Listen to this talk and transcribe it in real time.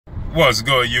What's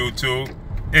good, YouTube?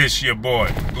 It's your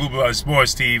boy, Blue Blood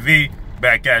Sports TV,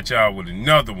 back at y'all with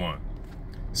another one.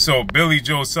 So, Billy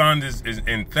Joe Saunders is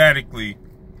emphatically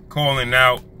calling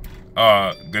out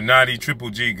Gennady Triple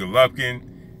G Golovkin.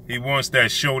 He wants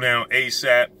that showdown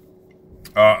ASAP.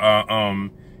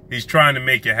 He's trying to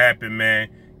make it happen, man.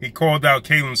 He called out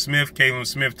Caleb Smith. Caleb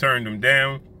Smith turned him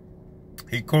down.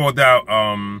 He called out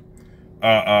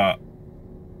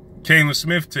Caleb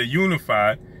Smith to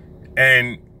unify,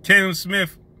 and Caleb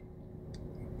Smith,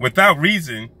 without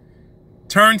reason,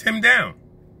 turned him down,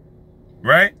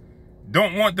 right?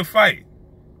 Don't want the fight.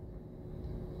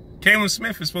 Caleb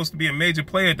Smith is supposed to be a major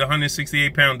player at the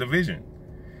 168-pound division.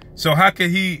 So how could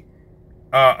he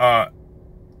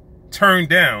turn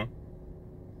down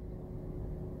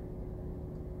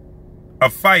a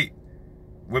fight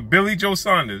with Billy Joe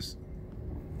Saunders,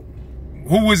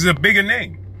 who was a bigger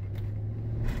name?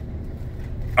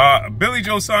 Billy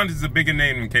Joe Saunders is a bigger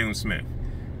name than Caleb Smith.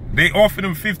 They offered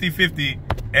him 50-50,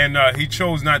 and he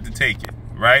chose not to take it,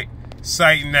 right?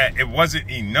 Citing that it wasn't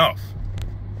enough.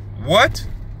 What?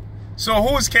 So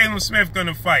who is Caleb Smith going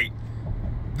to fight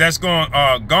that's going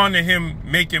to garner him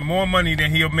making more money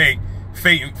than he'll make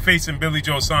facing Billy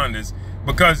Joe Saunders?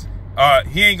 Because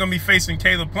he ain't going to be facing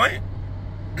Caleb Plant.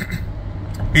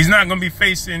 He's not going to be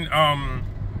facing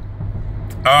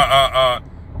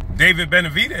David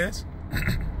Benavidez.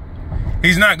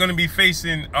 He's not going to be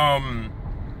facing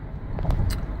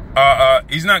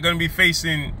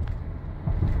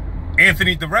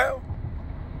Anthony Durrell.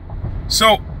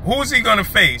 So who's he going to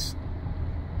face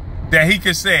that he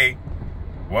could say,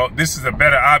 well, this is a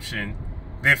better option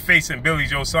than facing Billy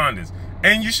Joe Saunders?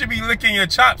 And you should be licking your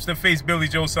chops to face Billy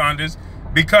Joe Saunders,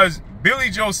 because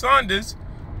Billy Joe Saunders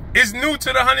is new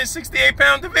to the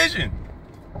 168-pound division.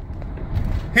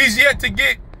 He's yet to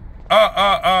get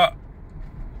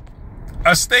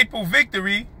a staple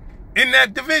victory in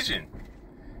that division.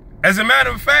 As a matter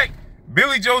of fact,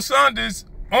 Billy Joe Saunders'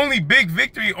 only big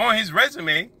victory on his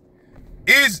resume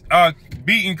is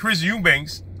beating Chris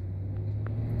Eubanks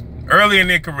early in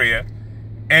their career,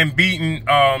 and beating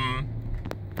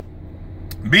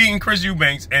Chris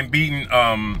Eubanks and beating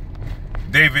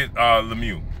David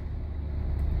Lemieux.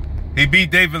 He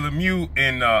beat David Lemieux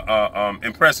in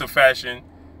impressive fashion,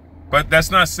 but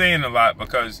that's not saying a lot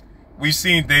because we've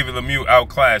seen David Lemieux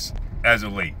outclassed as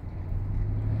of late.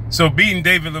 So beating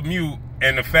David Lemieux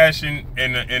in the fashion,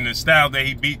 in the style that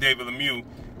he beat David Lemieux,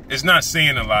 is not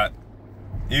saying a lot.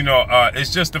 You know,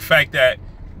 it's just the fact that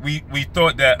we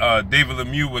thought that David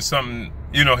Lemieux was something.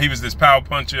 You know, he was this power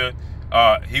puncher.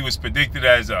 He was predicted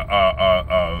as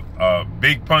a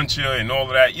big puncher and all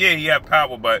of that. Yeah, he had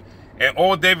power, but in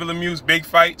all David Lemieux's big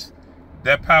fights,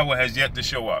 that power has yet to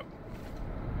show up.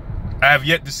 I have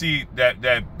yet to see that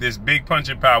this big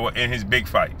punching power in his big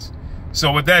fights.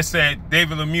 So with that said,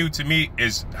 David Lemieux to me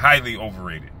is highly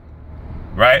overrated,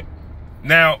 right?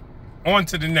 Now, on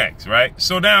to the next, right?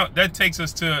 So now that takes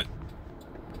us to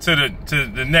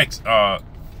the next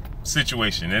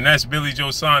situation, and that's Billy Joe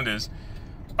Saunders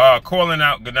calling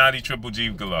out Gennady Triple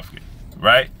G Golovkin,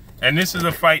 right? And this is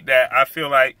a fight that I feel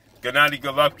like Gennady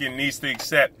Golovkin needs to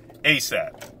accept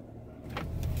ASAP.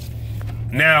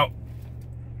 Now,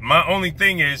 my only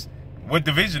thing is, what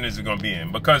division is it going to be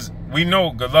in? Because we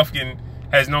know Golovkin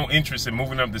has no interest in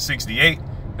moving up to 68.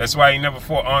 That's why he never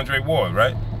fought Andre Ward,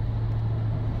 right?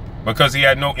 Because he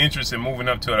had no interest in moving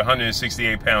up to the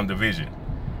 168-pound division.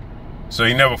 So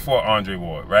he never fought Andre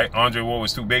Ward, right? Andre Ward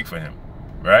was too big for him,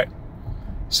 right?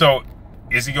 So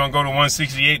is he going to go to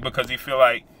 168 because he feel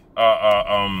like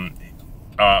a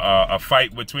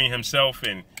fight between himself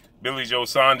and Billy Joe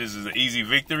Saunders is an easy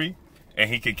victory, and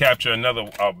he could capture another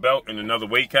belt in another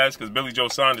weight class? Because Billy Joe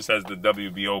Saunders has the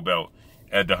WBO belt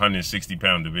at the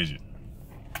 160-pound division.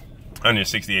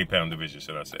 168-pound division,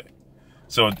 should I say.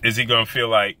 So is he going to feel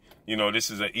like, you know, this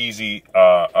is an easy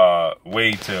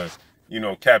way to, you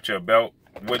know, capture a belt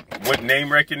with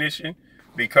name recognition?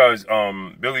 Because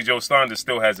Billy Joe Saunders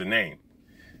still has a name,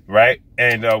 right?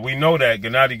 And we know that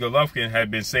Gennady Golovkin had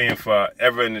been saying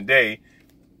forever and a day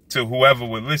to whoever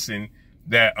would listen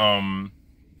that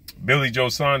Billy Joe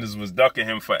Saunders was ducking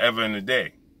him forever and a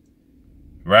day,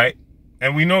 right?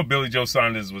 And we know Billy Joe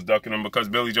Saunders was ducking him because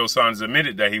Billy Joe Saunders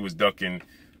admitted that he was ducking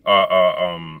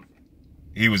Gennady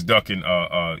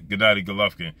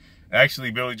Golovkin.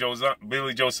 Actually, Billy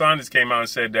Joe Saunders came out and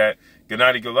said that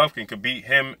Gennady Golovkin could beat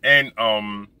him and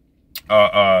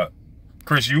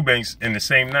Chris Eubanks in the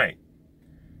same night.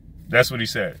 That's what he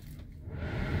said.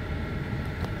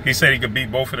 He said he could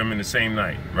beat both of them in the same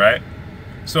night, right?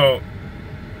 So,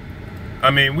 I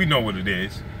mean, we know what it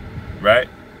is, right?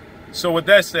 So with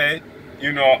that said,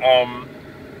 you know,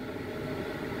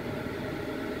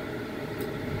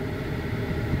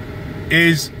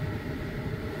 Is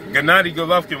Gennady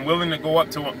Golovkin willing to go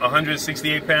up to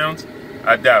 168 pounds?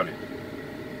 I doubt it.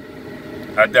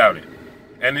 I doubt it.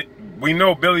 And we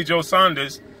know Billy Joe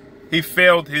Saunders, he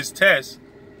failed his test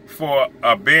for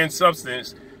a banned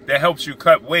substance that helps you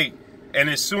cut weight. And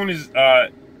as soon as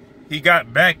he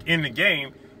got back in the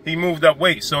game, he moved up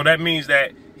weight. So that means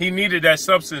that he needed that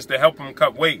substance to help him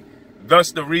cut weight.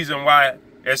 Thus the reason why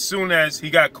as soon as he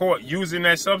got caught using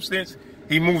that substance,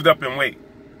 he moved up in weight.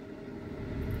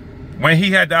 When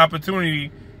he had the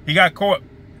opportunity, he got caught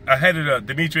ahead of the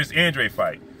Demetrius Andre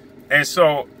fight. And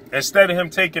so instead of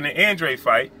him taking the Andre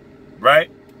fight,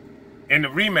 right, in the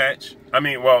rematch, I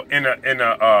mean, well, in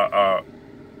a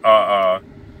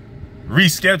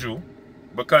reschedule,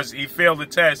 because he failed the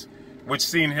test, which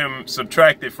seen him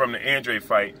subtracted from the Andre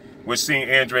fight, which seen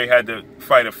Andre had to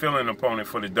fight a fill-in opponent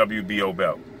for the WBO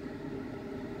belt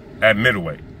at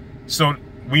middleweight. So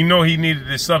we know he needed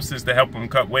this substance to help him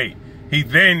cut weight. He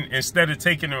then, instead of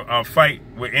taking a fight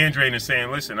with Andre and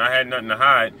saying, listen, I had nothing to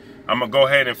hide, I'm going to go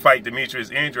ahead and fight Demetrius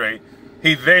Andre,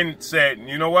 he then said,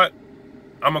 you know what?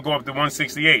 I'm going to go up to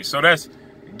 168. So that's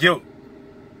guilt.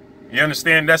 You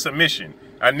understand? That's a mission.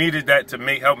 I needed that to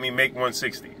help me make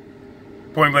 160.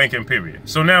 Point blank and period.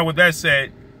 So now with that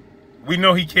said, we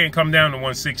know he can't come down to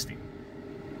 160.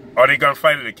 Are they going to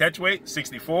fight at a catch weight?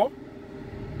 64?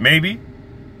 Maybe.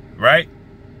 Right?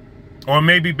 Or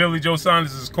maybe Billy Joe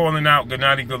Saunders is calling out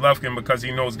Gennady Golovkin because he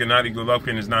knows Gennady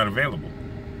Golovkin is not available.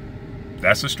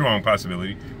 That's a strong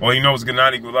possibility. Or he knows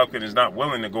Gennady Golovkin is not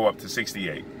willing to go up to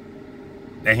 68.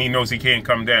 And he knows he can't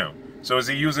come down. So is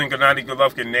he using Gennady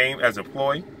Golovkin's name as a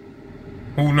ploy?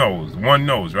 Who knows? One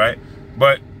knows, right?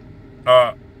 But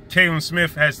Callum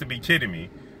Smith has to be kidding me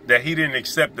that he didn't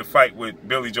accept the fight with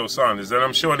Billy Joe Saunders. And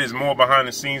I'm sure there's more behind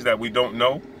the scenes that we don't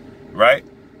know, right?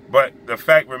 But the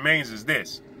fact remains is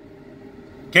this.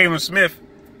 Callum Smith,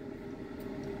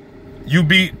 you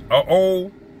beat an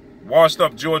old,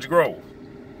 washed-up George Grove,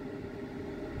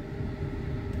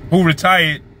 who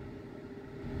retired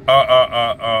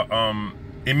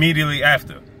immediately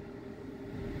after.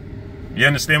 You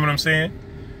understand what I'm saying?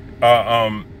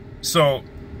 So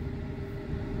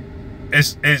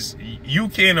it's you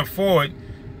can't afford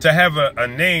to have a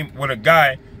name with a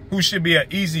guy who should be an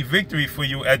easy victory for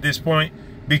you at this point,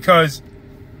 because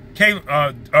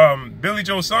Billy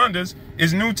Joe Saunders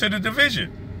is new to the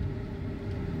division.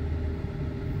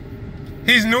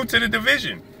 He's new to the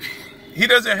division. He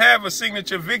doesn't have a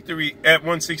signature victory at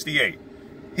 168.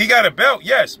 He got a belt,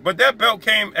 yes, but that belt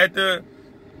came at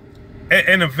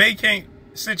in a vacant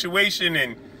situation,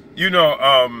 and you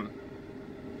know,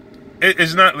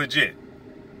 it's not legit.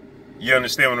 You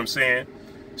understand what I'm saying?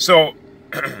 So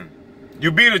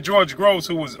you beat a George Groves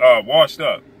who was washed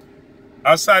up.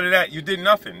 Outside of that, you did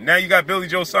nothing. Now you got Billy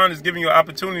Joe Saunders giving you an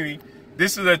opportunity.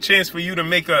 This is a chance for you to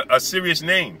make a serious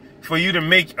name, for you to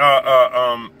make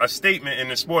a statement in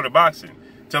the sport of boxing,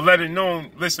 to let it know,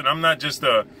 listen, I'm not just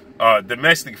a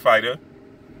domestic fighter,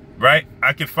 right?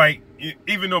 I can fight,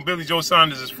 even though Billy Joe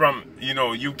Saunders is from, you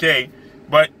know, UK,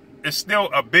 but it's still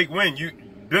a big win.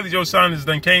 Billy Joe Saunders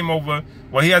then came over,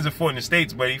 well, he hasn't fought in the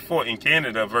States, but he fought in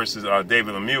Canada versus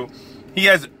David Lemieux. He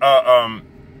has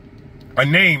a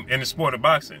name in the sport of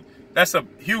boxing. That's a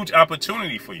huge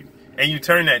opportunity for you, and you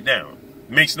turn that down.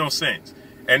 Makes no sense.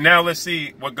 And now let's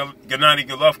see what Gennady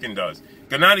Golovkin does.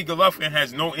 Gennady Golovkin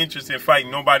has no interest in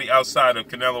fighting nobody outside of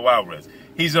Canelo Alvarez.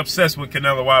 He's obsessed with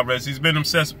Canelo Alvarez. He's been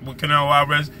obsessed with Canelo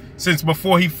Alvarez since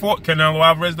before he fought Canelo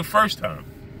Alvarez the first time.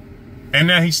 And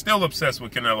now he's still obsessed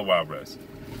with Canelo Alvarez.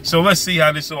 So let's see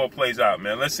how this all plays out,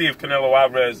 man. Let's see if Canelo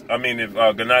Alvarez, if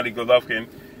Gennady Golovkin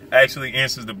actually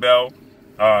answers the bell,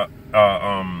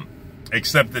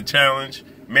 accept the challenge.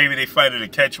 Maybe they fight at a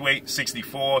catch weight,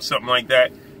 64, something like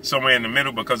that, somewhere in the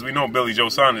middle, because we know Billy Joe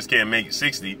Saunders can't make it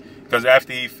 60, because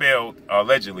after he failed,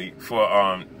 allegedly, for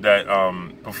that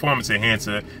performance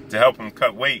enhancer to help him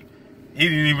cut weight, he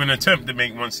didn't even attempt to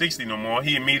make 160 no more.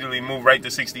 He immediately moved right to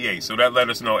 68. So that let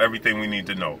us know everything we need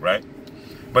to know, right?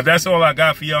 But that's all I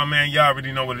got for y'all, man. Y'all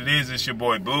already know what it is. It's your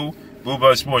boy Blue, Blue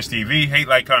Buzz Sports TV. Hate,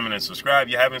 like, comment, and subscribe.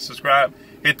 If you haven't subscribed,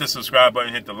 hit the subscribe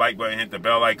button, hit the like button, hit the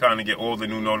bell icon to get all the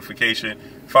new notification.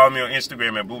 Follow me on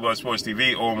Instagram at Blue Buzz Sports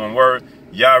TV, all one word.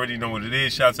 Y'all already know what it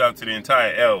is. Shouts out to the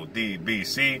entire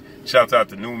LDBC. Shouts out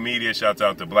to New Media. Shouts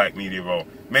out to Black Media Roll.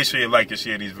 Make sure you like and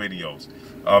share these videos.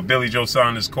 Billy Joe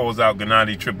Saunders calls out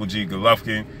Gennady Triple G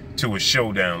Golovkin to a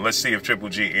showdown. Let's see if Triple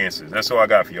G answers. That's all I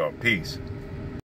got for y'all. Peace.